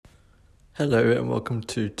Hello and welcome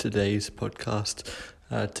to today's podcast.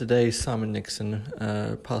 Today, Simon Nixon,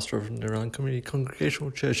 pastor of Narellan Community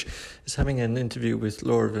Congregational Church, is having an interview with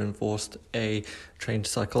Laura Van Voorst, a trained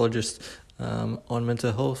psychologist, on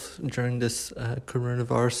mental health during this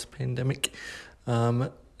coronavirus pandemic.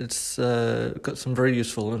 It's got some very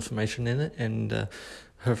useful information in it, and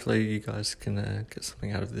hopefully you guys can get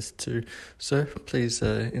something out of this too. So please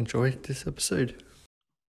enjoy this episode.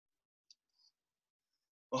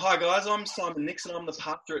 Well, hi guys, I'm Simon Nixon. I'm the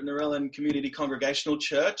pastor at Narellan Community Congregational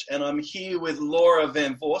Church, and I'm here with Laura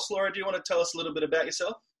Van Voorst. Laura, do you want to tell us a little bit about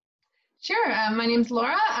yourself? Sure. My name's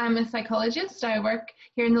Laura. I'm a psychologist. I work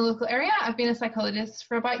here in the local area. I've been a psychologist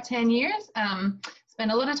for about 10 years.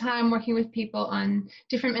 Spent a lot of time working with people on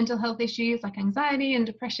different mental health issues like anxiety and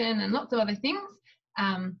depression and lots of other things.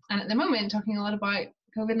 And at the moment, talking a lot about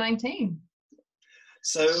COVID-19.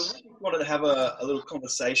 So we wanted to have a little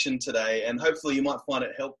conversation today, and hopefully you might find it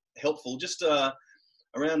helpful just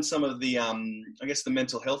around some of the, the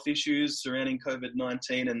mental health issues surrounding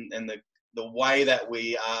COVID-19 and the way that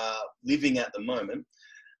we are living at the moment.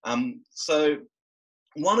 So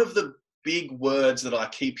one of the big words that I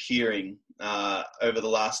keep hearing over the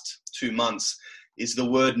last 2 months is the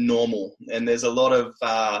word normal. And there's a lot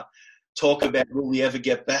of talk about, will we ever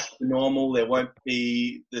get back to normal? There won't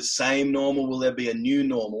be the same normal. Will there be a new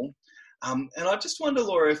normal? And I just wonder,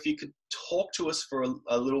 Laura, if you could talk to us for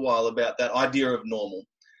a little while about that idea of normal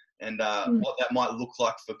and what that might look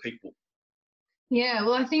like for people. Yeah,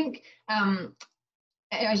 well, I think,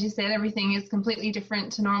 as you said, everything is completely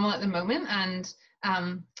different to normal at the moment, and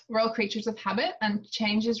we're all creatures of habit, and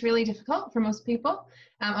change is really difficult for most people.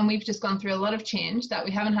 And we've just gone through a lot of change that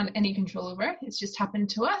we haven't had any control over. It's just happened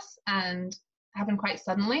to us and happened quite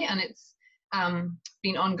suddenly, and it's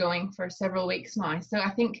been ongoing for several weeks now. So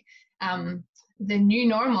I think the new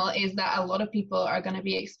normal is that a lot of people are going to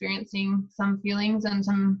be experiencing some feelings and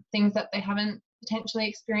some things that they haven't potentially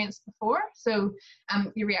experienced before. So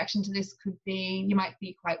your reaction to this could be, you might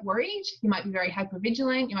be quite worried, you might be very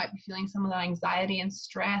hypervigilant, you might be feeling some of that anxiety and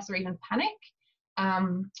stress or even panic.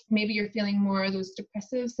 Maybe you're feeling more of those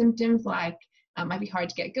depressive symptoms, like it might be hard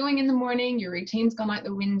to get going in the morning, your routine's gone out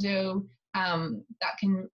the window. That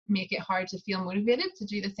can make it hard to feel motivated to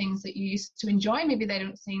do the things that you used to enjoy. Maybe they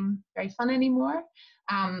don't seem very fun anymore.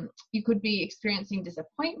 You could be experiencing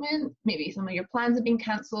disappointment. Maybe some of your plans have been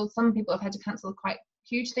cancelled. Some people have had to cancel quite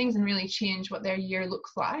huge things and really change what their year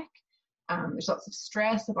looks like. There's lots of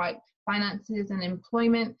stress about finances and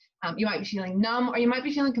employment. You might be feeling numb, or you might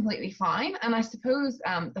be feeling completely fine. And I suppose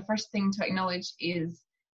the first thing to acknowledge is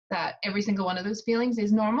that every single one of those feelings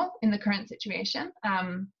is normal in the current situation.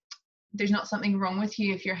 There's not something wrong with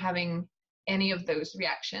you if you're having any of those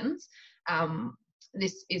reactions.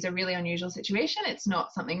 This is a really unusual situation. It's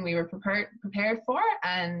not something we were prepared for.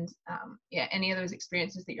 And any of those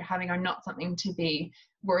experiences that you're having are not something to be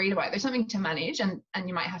worried about. There's something to manage, and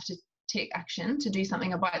you might have to take action to do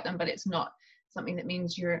something about them, but it's not something that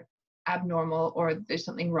means you're abnormal or there's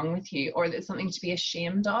something wrong with you or there's something to be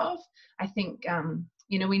ashamed of. I think,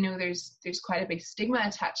 we know there's quite a big stigma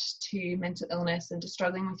attached to mental illness and to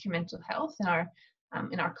struggling with your mental health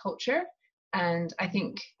in our culture. And I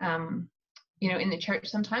think, in the church,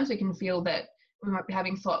 sometimes we can feel that we might be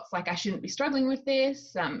having thoughts like, I shouldn't be struggling with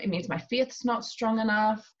this. It means my faith's not strong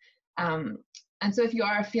enough. And so if you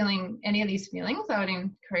are feeling any of these feelings, I would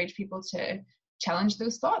encourage people to challenge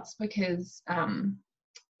those thoughts, because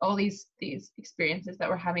all these experiences that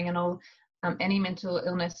we're having and all any mental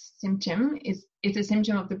illness symptom it's a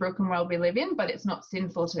symptom of the broken world we live in, but it's not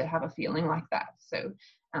sinful to have a feeling like that. So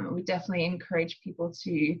we definitely encourage people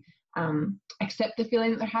to accept the feeling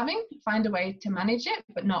that they're having, find a way to manage it,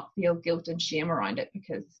 but not feel guilt and shame around it,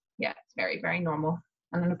 because it's very, very normal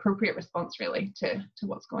and an appropriate response really to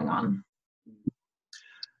what's going on.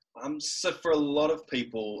 So for a lot of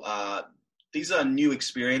people, these are new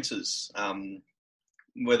experiences,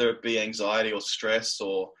 whether it be anxiety or stress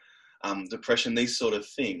or depression, these sort of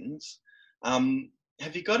things.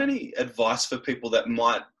 Have you got any advice for people that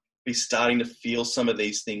might be starting to feel some of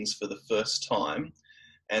these things for the first time,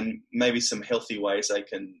 and maybe some healthy ways they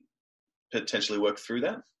can potentially work through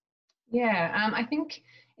that? I think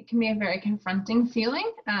it can be a very confronting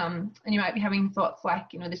feeling. And you might be having thoughts like,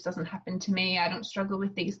 this doesn't happen to me. I don't struggle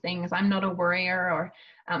with these things. I'm not a worrier, or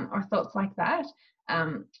thoughts like that.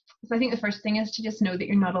 So I think the first thing is to just know that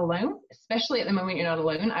you're not alone, especially at the moment you're not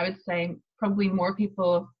alone. I would say probably more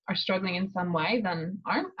people are struggling in some way than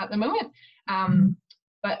aren't at the moment.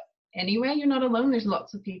 But anyway, you're not alone. There's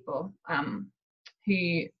lots of people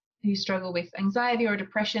who struggle with anxiety or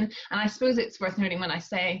depression. And I suppose it's worth noting, when I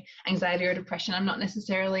say anxiety or depression, I'm not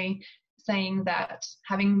necessarily saying that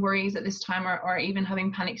having worries at this time or even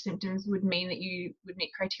having panic symptoms would mean that you would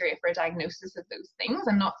meet criteria for a diagnosis of those things.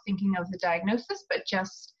 I'm not thinking of the diagnosis, but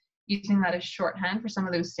just using that as shorthand for some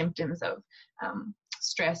of those symptoms of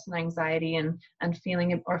stress and anxiety and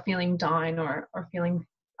feeling down or feeling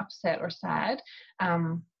upset or sad.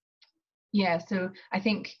 So I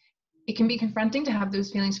think it can be confronting to have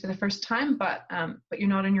those feelings for the first time, but you're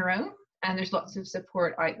not on your own, and there's lots of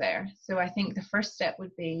support out there. So I think the first step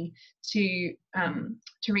would be to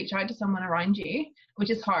reach out to someone around you, which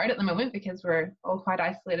is hard at the moment because we're all quite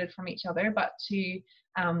isolated from each other, but to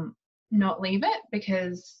not leave it,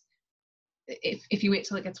 because if you wait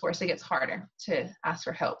till it gets worse, it gets harder to ask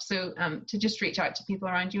for help. So to just reach out to people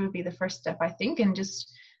around you would be the first step, I think, and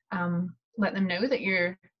just let them know that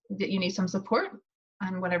you need some support,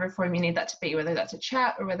 and whatever form you need that to be, whether that's a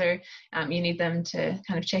chat or whether you need them to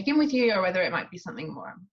kind of check in with you, or whether it might be something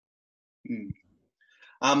more.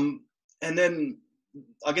 And then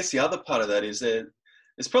I guess the other part of that is that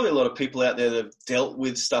there's probably a lot of people out there that have dealt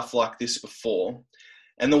with stuff like this before.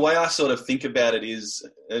 And the way I sort of think about it is,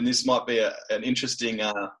 and this might be an interesting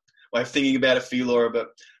way of thinking about it for you, Laura, but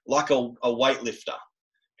like a weightlifter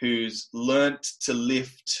who's learnt to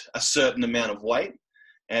lift a certain amount of weight,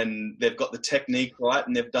 and they've got the technique right,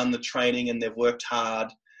 and they've done the training, and they've worked hard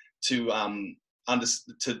to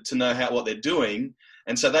know what they're doing.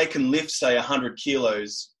 And so they can lift, say, 100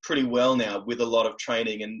 kilos pretty well now with a lot of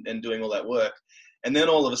training and doing all that work. And then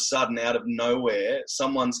all of a sudden, out of nowhere,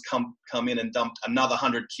 someone's come in and dumped another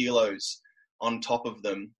 100 kilos on top of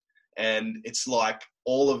them. And it's like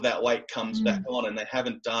all of that weight comes back on, and they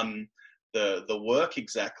haven't done the work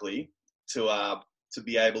exactly to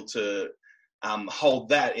be able to hold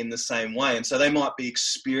that in the same way. And so they might be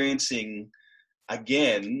experiencing,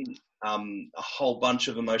 again, a whole bunch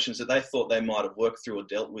of emotions that they thought they might have worked through or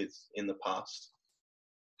dealt with in the past.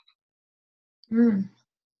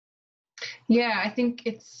 Yeah, I think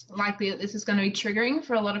it's likely that this is going to be triggering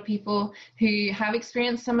for a lot of people who have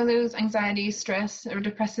experienced some of those anxiety, stress, or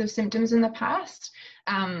depressive symptoms in the past.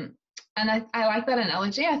 And I like that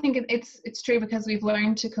analogy. I think it's true because we've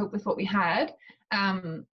learned to cope with what we had.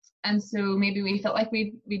 And so maybe we felt like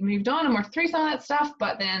we'd moved on and worked through some of that stuff,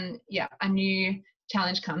 but then, a new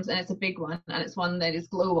challenge comes, and it's a big one, and it's one that is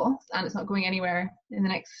global, and it's not going anywhere in the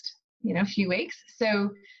next, few weeks.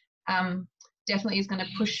 So definitely is going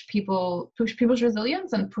to push people's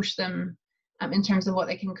resilience and push them in terms of what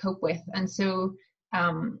they can cope with. And so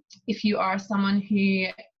if you are someone who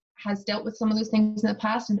has dealt with some of those things in the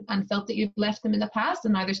past and felt that you've left them in the past,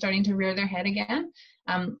 and now they're starting to rear their head again,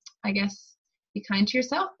 I guess be kind to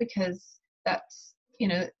yourself, because that's,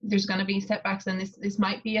 there's going to be setbacks, and this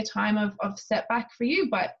might be a time of setback for you,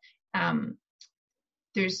 but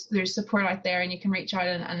there's support out there, and you can reach out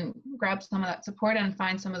and grab some of that support and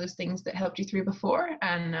find some of those things that helped you through before,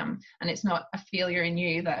 and it's not a failure in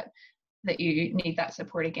you that you need that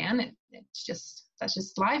support again. That's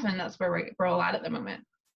just life, and that's where we're all at the moment.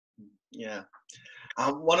 Yeah.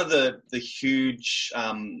 One of the huge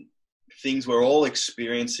things we're all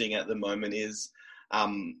experiencing at the moment is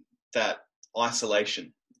that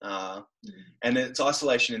isolation. And it's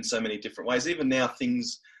isolation in so many different ways. Even now,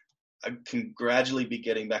 things can gradually be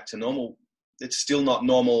getting back to normal. It's still not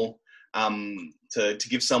normal to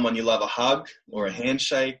give someone you love a hug or a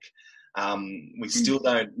handshake. We still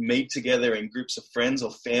don't meet together in groups of friends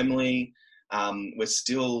or family. We're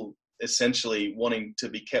still essentially wanting to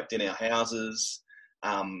be kept in our houses.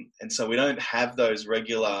 And so we don't have those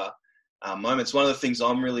regular moments. One of the things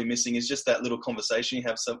I'm really missing is just that little conversation you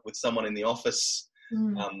have with someone in the office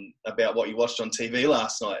about what you watched on TV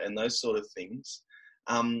last night and those sort of things.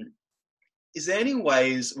 Is there any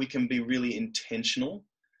ways we can be really intentional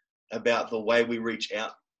about the way we reach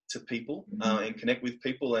out to people and connect with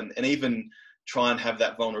people, and even try and have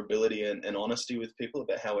that vulnerability and honesty with people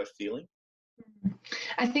about how we're feeling?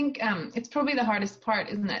 I think it's probably the hardest part,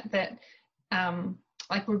 isn't it? That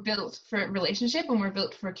like we're built for relationship and we're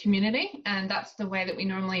built for community, and that's the way that we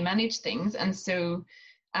normally manage things. And so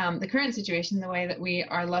the current situation, the way that we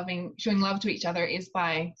are showing love to each other is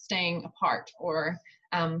by staying apart, or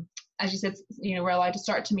as you said, we're allowed to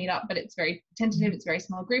start to meet up, but it's very tentative, it's very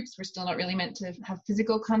small groups. We're still not really meant to have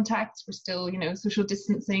physical contact. We're still, social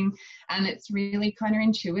distancing, and it's really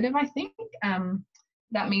counterintuitive, I think.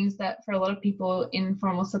 That means that for a lot of people,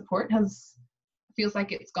 informal support feels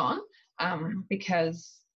like it's gone,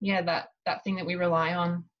 because that thing that we rely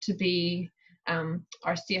on to be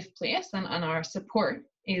our safe place and our support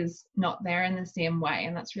is not there in the same way,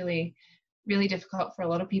 and that's really, really difficult for a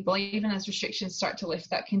lot of people. Even as restrictions start to lift,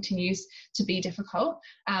 that continues to be difficult.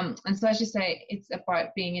 And so, as you say, it's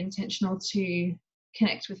about being intentional to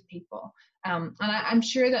connect with people. And I'm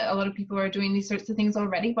sure that a lot of people are doing these sorts of things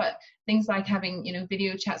already, but things like having,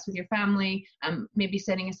 video chats with your family, maybe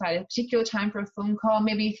setting aside a particular time for a phone call.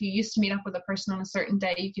 Maybe if you used to meet up with a person on a certain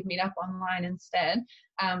day, you could meet up online instead.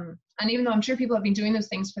 And even though I'm sure people have been doing those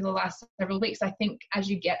things for the last several weeks, I think as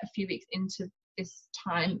you get a few weeks into this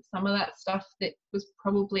time, some of that stuff that was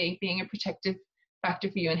probably being a protective factor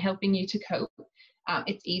for you and helping you to cope,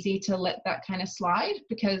 it's easy to let that kind of slide,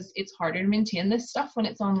 because it's harder to maintain this stuff when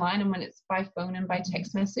it's online and when it's by phone and by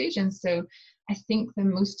text message. And so I think the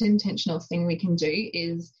most intentional thing we can do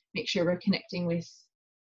is make sure we're connecting with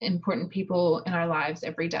important people in our lives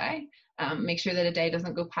every day. Make sure that a day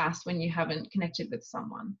doesn't go past when you haven't connected with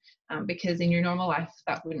someone, because in your normal life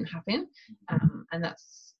that wouldn't happen. And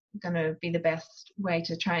that's going to be the best way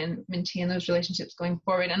to try and maintain those relationships going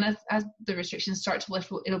forward. And as the restrictions start to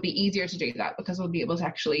lift, it'll be easier to do that, because we'll be able to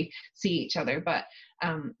actually see each other. But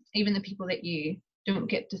even the people that you don't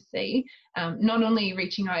get to see, not only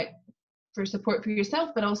reaching out for support for yourself,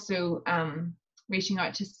 but also reaching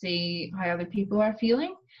out to see how other people are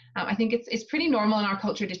feeling. I think it's pretty normal in our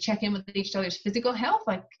culture to check in with each other's physical health,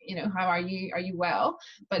 like, how are you? Are you well?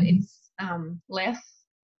 But it's less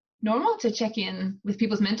normal to check in with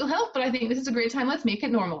people's mental health. But I think this is a great time. Let's make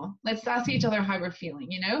it normal. Let's ask each other how we're feeling.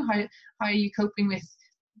 How are you coping with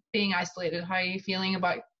being isolated? How are you feeling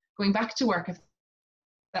about going back to work if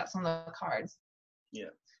that's on the cards? Yeah.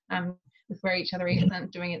 With where each other is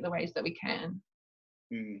and doing it the ways that we can.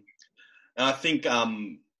 And I think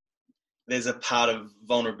there's a part of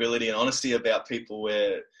vulnerability and honesty about people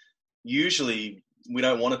where usually we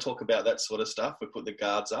don't want to talk about that sort of stuff. We put the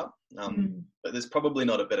guards up. But there's probably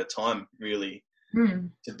not a better time, really,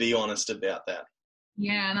 to be honest about that.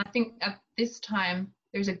 Yeah, and I think at this time,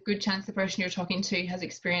 there's a good chance the person you're talking to has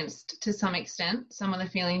experienced, to some extent, some of the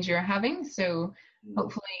feelings you're having. So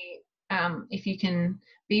hopefully, if you can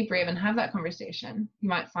be brave and have that conversation, you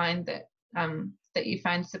might find that that you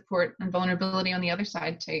find support and vulnerability on the other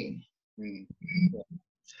side too.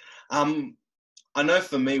 I know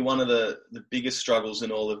for me, one of the biggest struggles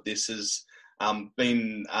in all of this has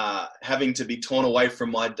been having to be torn away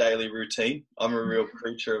from my daily routine. I'm a real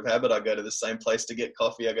creature of habit. I go to the same place to get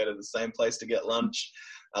coffee. I go to the same place to get lunch.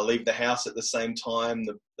 I leave the house at the same time,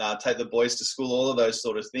 take the boys to school, all of those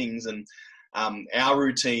sort of things. And our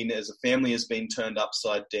routine as a family has been turned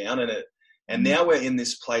upside down. And now we're in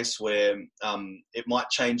this place where it might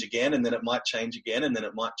change again, and then it might change again, and then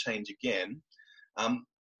it might change again.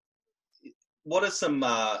 What are some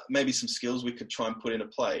maybe some skills we could try and put into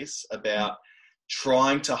place about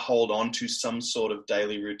trying to hold on to some sort of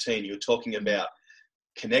daily routine? You're talking about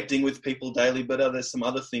connecting with people daily, but are there some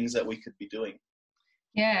other things that we could be doing?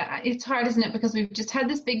 Yeah, it's hard, isn't it? Because we've just had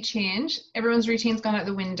this big change. Everyone's routine's gone out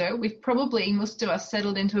the window. We've probably, most of us,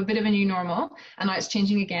 settled into a bit of a new normal, and now it's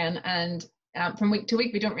changing again. And from week to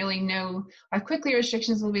week, we don't really know how quickly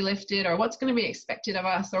restrictions will be lifted, or what's going to be expected of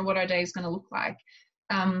us, or what our day is going to look like.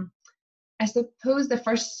 I suppose the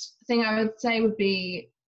first thing I would say would be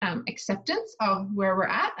acceptance of where we're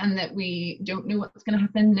at and that we don't know what's going to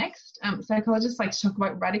happen next. Psychologists like to talk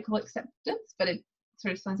about radical acceptance, but it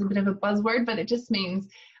sort of sounds a bit of a buzzword, but it just means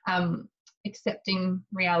accepting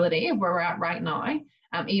reality of where we're at right now,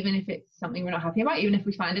 even if it's something we're not happy about, even if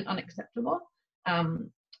we find it unacceptable.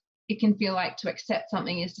 It can feel like to accept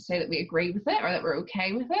something is to say that we agree with it or that we're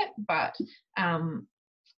okay with it, but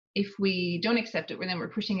if we don't accept it, then we're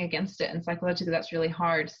pushing against it, and psychologically that's really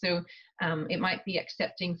hard. So it might be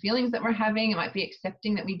accepting feelings that we're having. It might be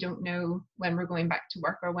accepting that we don't know when we're going back to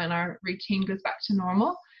work or when our routine goes back to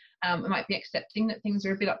normal. It might be accepting that things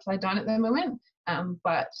are a bit upside down at the moment,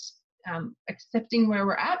 but accepting where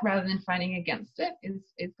we're at rather than fighting against it is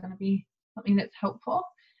going to be something that's helpful.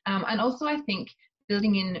 And also I think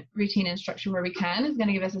building in routine and structure where we can is going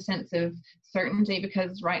to give us a sense of certainty,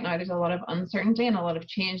 because right now there's a lot of uncertainty and a lot of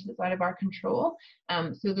change that's out of our control.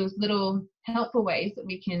 So those little helpful ways that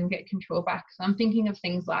we can get control back. So I'm thinking of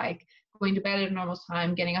things like going to bed at a normal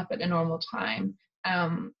time, getting up at a normal time.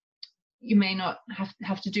 You may not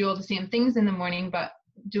have to do all the same things in the morning, but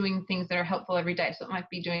doing things that are helpful every day. So it might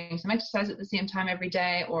be doing some exercise at the same time every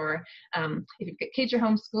day, or if you've got kids you're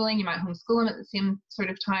homeschooling, you might homeschool them at the same sort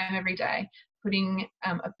of time every day. Putting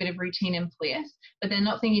a bit of routine in place, but then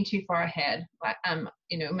not thinking too far ahead, like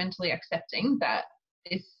mentally accepting that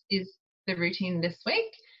this is the routine this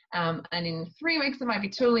week, and in 3 weeks it might be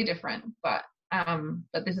totally different, but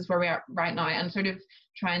this is where we are right now, and sort of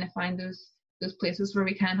trying to find those places where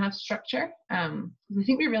we can have structure. I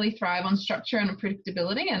think we really thrive on structure and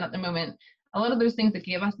predictability, and at the moment a lot of those things that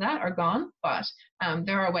gave us that are gone, but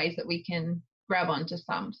there are ways that we can grab onto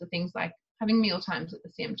some. So things like having meal times at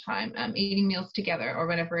the same time, eating meals together or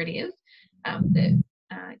whatever it is that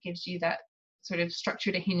gives you that sort of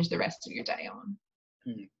structure to hinge the rest of your day on.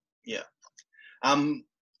 Yeah. And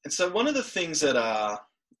so one of the things that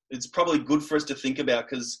it's probably good for us to think about,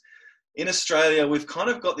 because in Australia, we've kind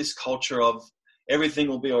of got this culture of everything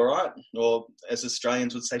will be all right, or as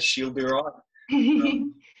Australians would say, she'll be all right.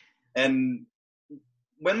 And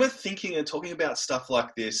when we're thinking and talking about stuff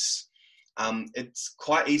like this, it's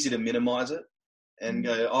quite easy to minimize it and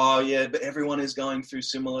go, oh yeah, but everyone is going through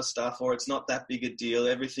similar stuff, or it's not that big a deal,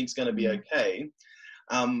 everything's going to be okay.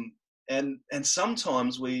 And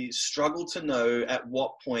sometimes we struggle to know at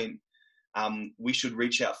what point we should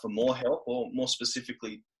reach out for more help, or more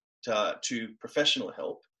specifically to professional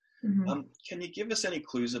help. Can you give us any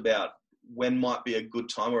clues about when might be a good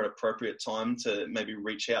time or an appropriate time to maybe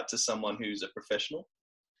reach out to someone who's a professional?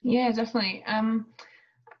 Yeah, definitely.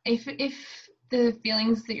 If the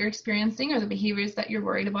feelings that you're experiencing or the behaviors that you're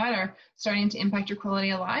worried about are starting to impact your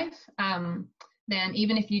quality of life, then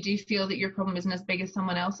even if you do feel that your problem isn't as big as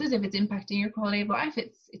someone else's, if it's impacting your quality of life,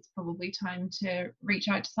 it's probably time to reach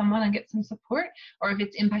out to someone and get some support. Or if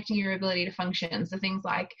it's impacting your ability to function, so things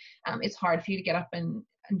like it's hard for you to get up and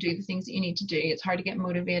do the things that you need to do, it's hard to get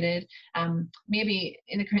motivated, maybe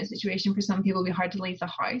in the current situation for some people it'll be hard to leave the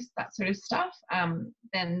house, that sort of stuff,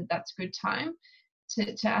 then that's a good time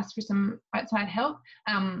to ask for some outside help.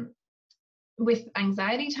 With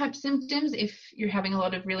anxiety type symptoms, if you're having a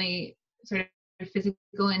lot of really sort of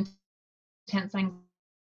physical intense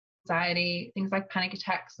anxiety, things like panic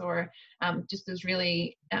attacks, or just those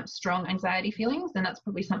really strong anxiety feelings, then that's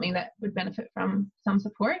probably something that would benefit from some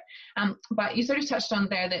support. But you sort of touched on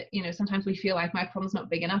there that, you know, sometimes we feel like my problem's not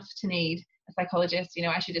big enough to need a psychologist, you know,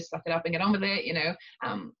 I should just suck it up and get on with it, you know,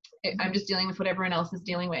 I'm just dealing with what everyone else is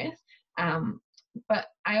dealing with. But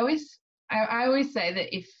I always say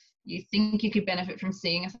that if you think you could benefit from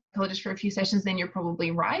seeing a psychologist for a few sessions, then you're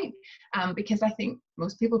probably right, because I think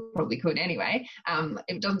most people probably could anyway.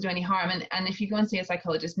 It doesn't do any harm, and if you go and see a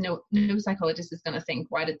psychologist, no psychologist is going to think,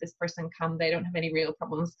 why did this person come, they don't have any real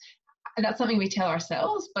problems. And that's something we tell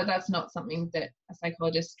ourselves, but that's not something that a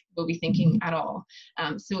psychologist will be thinking at all.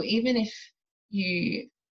 So even if you,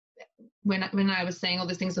 when I was saying all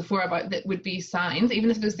those things before about that would be signs,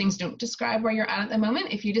 even if those things don't describe where you're at the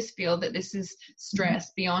moment, if you just feel that this is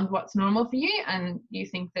stress beyond what's normal for you, and you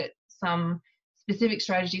think that some specific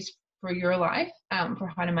strategies for your life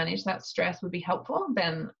for how to manage that stress would be helpful,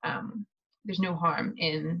 then there's no harm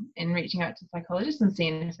in reaching out to psychologists and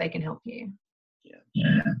seeing if they can help you.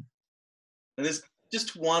 Yeah. And there's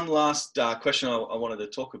just one last question I wanted to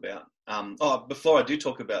talk about. Before I do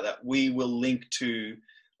talk about that, we will link to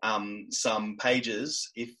some pages.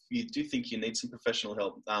 If you do think you need some professional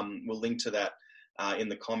help, we'll link to that in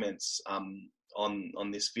the comments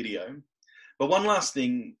on this video. But one last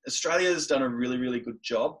thing, Australia's done a really, really good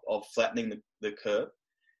job of flattening the curve.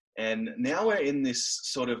 And now we're in this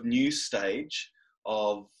sort of new stage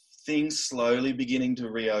of things slowly beginning to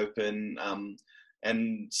reopen,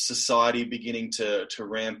 and society beginning to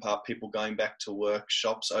ramp up, people going back to work,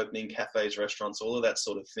 shops opening, cafes, restaurants, all of that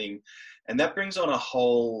sort of thing. And that brings on a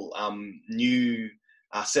whole new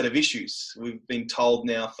set of issues. We've been told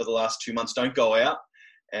now for the last 2 months, don't go out.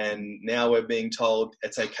 And now we're being told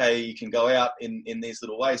it's okay, you can go out in these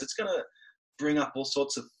little ways. It's going to bring up all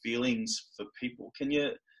sorts of feelings for people. Can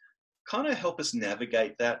you kind of help us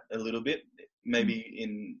navigate that a little bit, maybe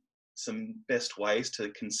in some best ways to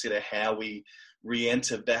consider how we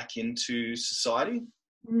re-enter back into society?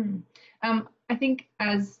 I think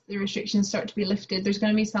as the restrictions start to be lifted, there's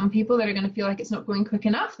going to be some people that are going to feel like it's not going quick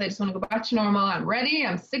enough. They just want to go back to normal. I'm ready.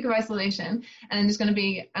 I'm sick of isolation. And then there's going to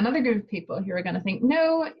be another group of people who are going to think,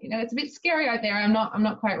 no, you know, it's a bit scary out there. I'm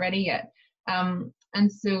not quite ready yet.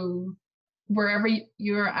 And so wherever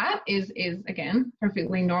you're at is again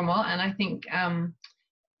perfectly normal. And I think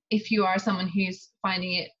if you are someone who's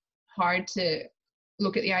finding it hard to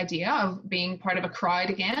look at the idea of being part of a crowd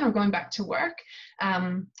again or going back to work,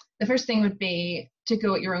 the first thing would be to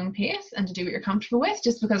go at your own pace and to do what you're comfortable with.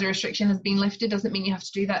 Just because a restriction has been lifted doesn't mean you have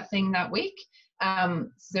to do that thing that week.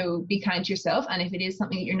 So be kind to yourself, and if it is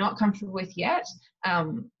something that you're not comfortable with yet,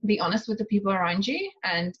 be honest with the people around you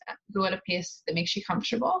and go at a pace that makes you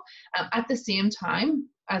comfortable. At the same time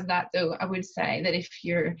as that, though, I would say that if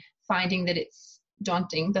you're finding that it's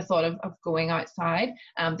daunting, the thought of going outside,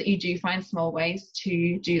 that you do find small ways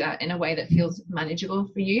to do that in a way that feels manageable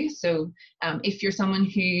for you. So if you're someone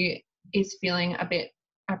who is feeling a bit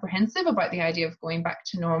apprehensive about the idea of going back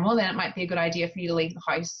to normal, then it might be a good idea for you to leave the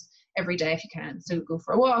house every day if you can. So go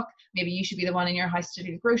for a walk. Maybe you should be the one in your house to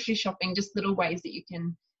do the grocery shopping, just little ways that you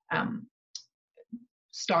can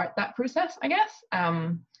start that process, I guess.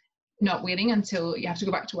 Not waiting until you have to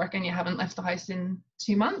go back to work and you haven't left the house in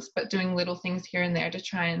 2 months, but doing little things here and there to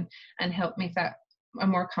try and help make that a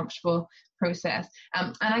more comfortable process.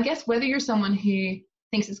 And I guess whether you're someone who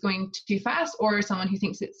thinks it's going too fast or someone who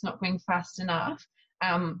thinks it's not going fast enough,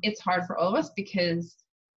 it's hard for all of us because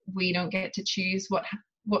we don't get to choose what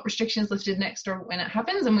restrictions lifted next or when it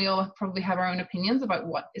happens, and we all probably have our own opinions about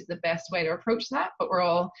what is the best way to approach that, but we're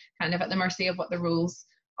all kind of at the mercy of what the rules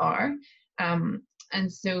are. And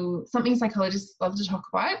so something psychologists love to talk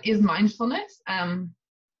about is mindfulness. And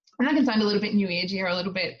that can sound a little bit new agey or a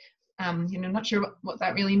little bit, not sure what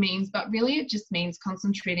that really means, but really it just means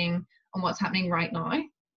concentrating on what's happening right now,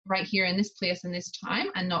 right here in this place in this time,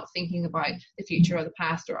 and not thinking about the future or the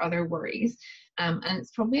past or other worries. And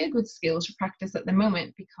it's probably a good skill to practice at the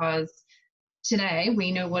moment, because today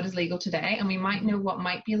we know what is legal today, and we might know what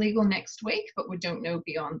might be legal next week, but we don't know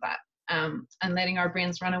beyond that. And letting our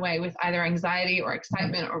brains run away with either anxiety or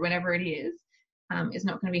excitement or whatever it is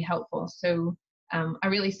not going to be helpful. So a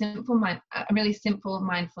really simple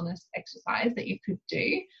mindfulness exercise that you could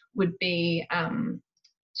do would be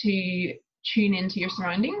to tune into your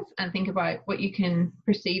surroundings and think about what you can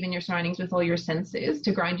perceive in your surroundings with all your senses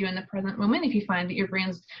to ground you in the present moment if you find that your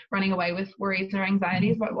brain's running away with worries or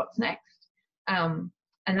anxieties about what's next.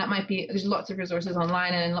 And that might be, there's lots of resources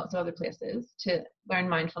online and in lots of other places to learn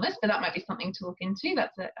mindfulness, but that might be something to look into.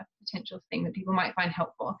 That's a potential thing that people might find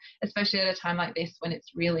helpful, especially at a time like this when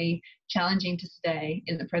it's really challenging to stay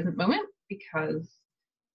in the present moment because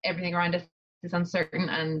everything around us is uncertain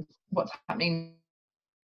and what's happening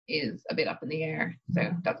is a bit up in the air.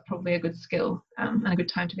 So that's probably a good skill and a good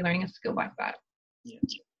time to be learning a skill like that. Yeah.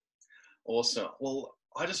 Awesome. Well,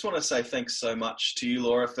 I just want to say thanks so much to you,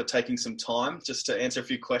 Laura, for taking some time just to answer a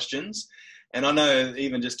few questions. And I know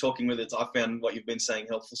even just talking with it, I found what you've been saying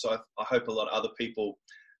helpful. So I hope a lot of other people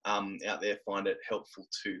out there find it helpful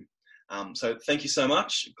too. So thank you so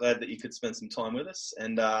much. Glad that you could spend some time with us.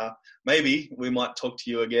 And maybe we might talk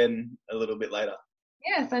to you again a little bit later.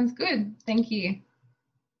 Yeah, sounds good. Thank you.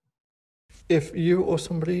 If you or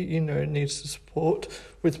somebody you know needs support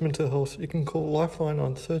with mental health, you can call Lifeline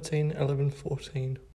on 13 11 14.